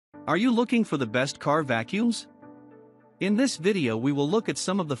Are you looking for the best car vacuums? In this video we will look at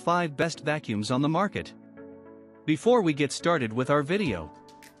some of the 5 best vacuums on the market. Before we get started with our video,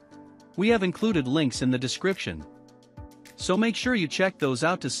 we have included links in the description, so make sure you check those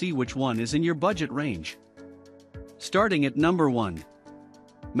out to see which one is in your budget range. Starting at number 1.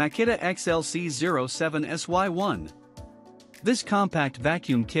 Makita XLC07SY1. This compact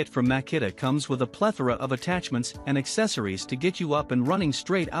vacuum kit from Makita comes with a plethora of attachments and accessories to get you up and running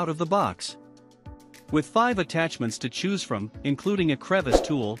straight out of the box. With 5 attachments to choose from, including a crevice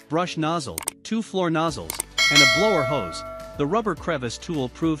tool, brush nozzle, 2 floor nozzles, and a blower hose, the rubber crevice tool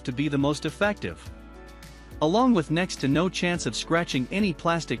proved to be the most effective. Along with next to no chance of scratching any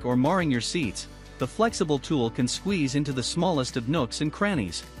plastic or marring your seats, the flexible tool can squeeze into the smallest of nooks and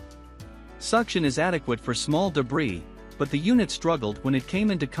crannies. Suction is adequate for small debris, but the unit struggled when it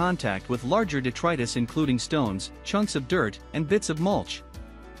came into contact with larger detritus including stones, chunks of dirt, and bits of mulch.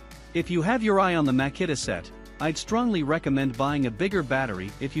 If you have your eye on the Makita set, I'd strongly recommend buying a bigger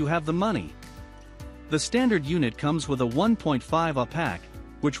battery if you have the money. The standard unit comes with a 1.5 Ah pack,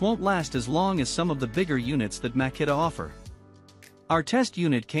 which won't last as long as some of the bigger units that Makita offer. Our test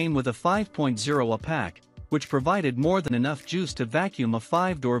unit came with a 5.0 Ah pack, which provided more than enough juice to vacuum a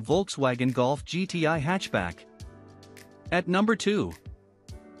 5-door Volkswagen Golf GTI hatchback. At number 2.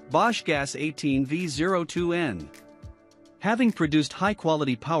 Bosch GAS18V-02N. Having produced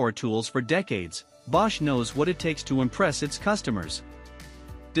high-quality power tools for decades, Bosch knows what it takes to impress its customers.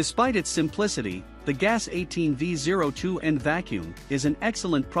 Despite its simplicity, the GAS18V-02N vacuum is an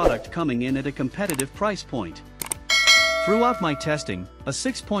excellent product coming in at a competitive price point. Throughout my testing, a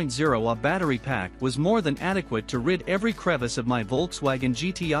 6.0 Ah battery pack was more than adequate to rid every crevice of my Volkswagen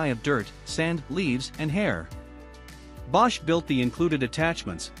GTI of dirt, sand, leaves, and hair. Bosch built the included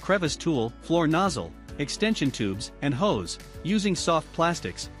attachments, crevice tool, floor nozzle, extension tubes, and hose, using soft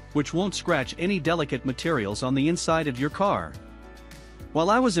plastics, which won't scratch any delicate materials on the inside of your car. While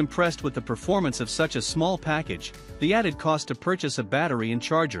I was impressed with the performance of such a small package, the added cost to purchase a battery and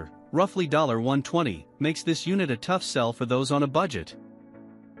charger, roughly $120, makes this unit a tough sell for those on a budget.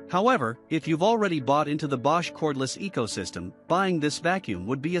 However, if you've already bought into the Bosch cordless ecosystem, buying this vacuum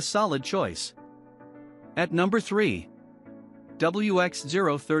would be a solid choice. At number 3.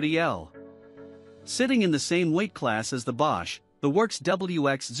 WX030L. Sitting in the same weight class as the Bosch, the Works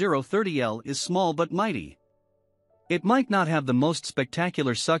WX030L is small but mighty. It might not have the most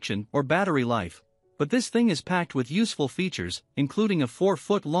spectacular suction or battery life, but this thing is packed with useful features, including a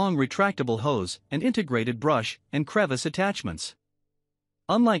 4-foot-long retractable hose and integrated brush and crevice attachments.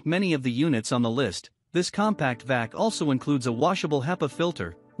 Unlike many of the units on the list, this compact vac also includes a washable HEPA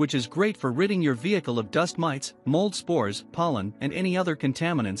filter, which is great for ridding your vehicle of dust mites, mold spores, pollen, and any other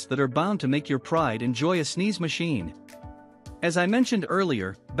contaminants that are bound to make your pride enjoy a sneeze machine. As I mentioned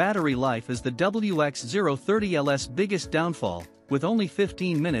earlier, battery life is the WX030L's biggest downfall, with only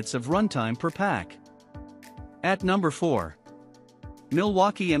 15 minutes of runtime per pack. At number 4.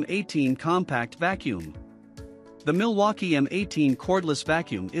 Milwaukee M18 Compact Vacuum. The Milwaukee M18 cordless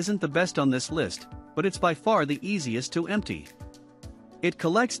vacuum isn't the best on this list, but it's by far the easiest to empty. It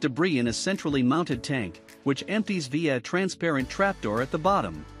collects debris in a centrally mounted tank, which empties via a transparent trapdoor at the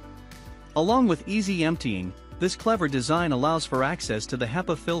bottom. Along with easy emptying, this clever design allows for access to the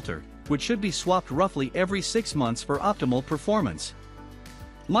HEPA filter, which should be swapped roughly every 6 months for optimal performance.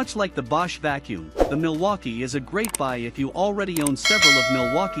 Much like the Bosch vacuum, the Milwaukee is a great buy if you already own several of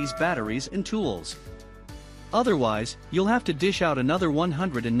Milwaukee's batteries and tools. Otherwise, you'll have to dish out another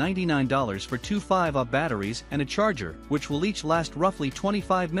 $199 for 2 5Ah batteries and a charger, which will each last roughly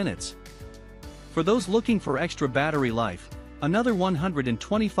 25 minutes. For those looking for extra battery life, another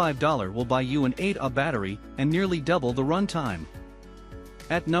 $125 will buy you an 8Ah battery and nearly double the runtime.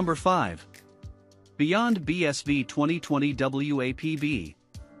 At number 5. Beyond BSV 2020 WAPB.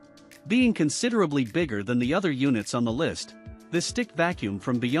 Being considerably bigger than the other units on the list, this stick vacuum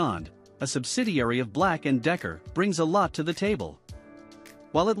from Beyond, a subsidiary of Black & Decker, brings a lot to the table.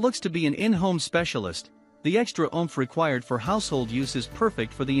 While it looks to be an in-home specialist, the extra oomph required for household use is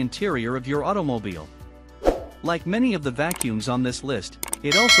perfect for the interior of your automobile. Like many of the vacuums on this list,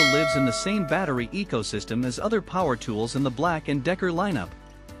 it also lives in the same battery ecosystem as other power tools in the Black & Decker lineup.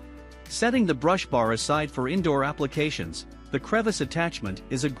 Setting the brush bar aside for indoor applications, the crevice attachment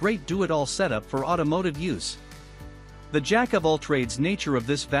is a great do-it-all setup for automotive use. The jack-of-all-trades nature of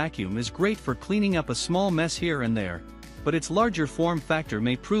this vacuum is great for cleaning up a small mess here and there, but its larger form factor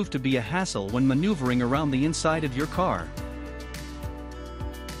may prove to be a hassle when maneuvering around the inside of your car.